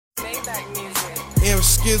M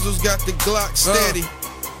Skizzles got the Glock steady.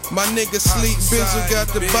 My nigga Sleep Bizzle got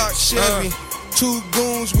the box Chevy. Two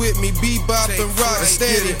goons with me, bebop and rock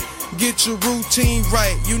steady. Get your routine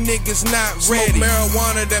right, you niggas not ready. Smoke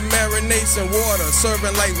marijuana that marinates in water.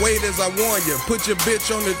 Serving like waiters, I warn ya. Put your bitch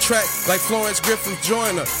on the track like Florence Griffith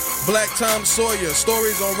Joyner. Black Tom Sawyer,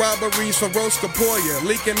 stories on robberies for Rose Capoya.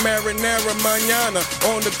 Leaking marinara mañana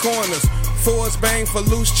on the corners. Fours bang for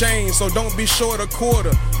loose change, so don't be short a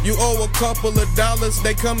quarter. You owe a couple of dollars,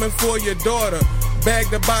 they coming for your daughter. Bag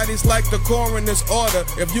the bodies like the coroner's order.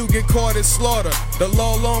 If you get caught, it's slaughter. The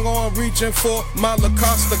law long arm reaching for my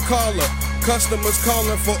Lacoste collar. Customers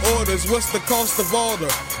calling for orders. What's the cost of order?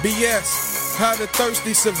 BS. How the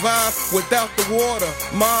thirsty survive without the water.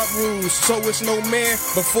 Mob rules, so it's no man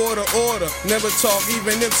before the order. Never talk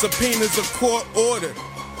even if subpoenas are court ordered.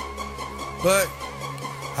 But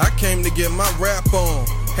I came to get my rap on.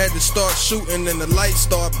 Had to start shooting and the lights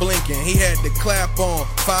start blinking. He had to clap on.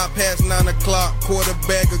 5 past 9 o'clock, quarter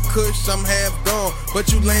bag of kush, I'm half gone.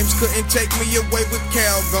 But you lames couldn't take me away with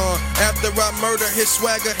Cal gone. After I murder his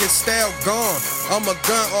swagger, his style gone. I'm a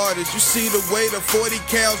gun artist, you see the way the 40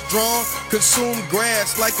 cows drawn. Consume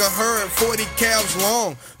grass like a herd, 40 cows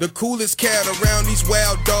long. The coolest cat around these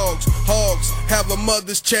wild dogs. Hogs have a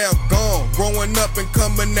mother's child gone. Growing up and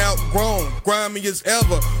coming out grown. Grimy as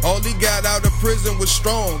ever, all he got out of prison was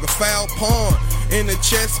strong. A foul pawn in a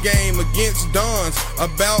chess game against Dons.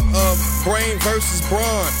 About brain versus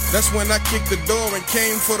brawn. That's when I kicked the door and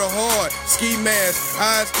came for the hard. Ski mask,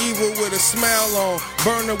 eyes evil with a smile on.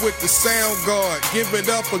 Burner with the sound guard. Give it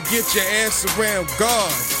up or get your ass around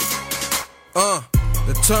God.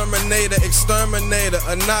 The Terminator, exterminator,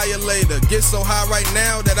 annihilator. Get so high right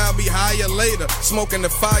now that I'll be higher later. Smoking the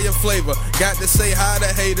fire flavor. Got to say hi to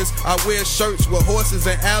haters. I wear shirts with horses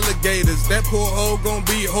and alligators. That poor hoe gon'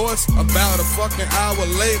 be hoarse about a fucking hour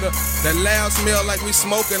later. That loud smell like we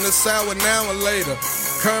smoking a sour now and later.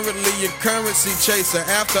 Currently your currency chaser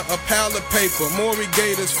after a pile of paper. More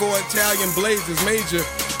gators for Italian blazers. Major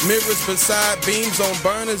mirrors beside beams on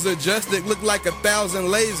burners adjusted. Look like 1,000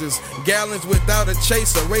 lasers. Gallons without a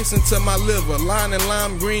chaser. Racing to my liver. Line and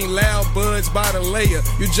lime green loud buds by the layer.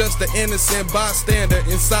 You just an innocent bystander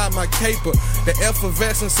inside my caper. The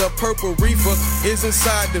effervescence of purple reefer is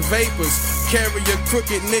inside the vapors. Carry a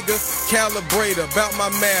crooked nigga calibrator. Bout my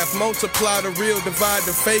math. Multiply the real, divide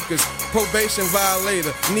the fakers. Probation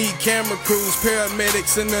violator. Need camera crews,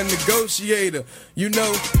 paramedics, and a negotiator. You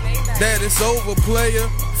know that it's over, player.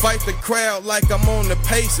 Fight the crowd like I'm on the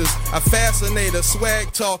Pacers. I fascinate her,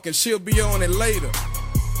 swag talking, she'll be on it later.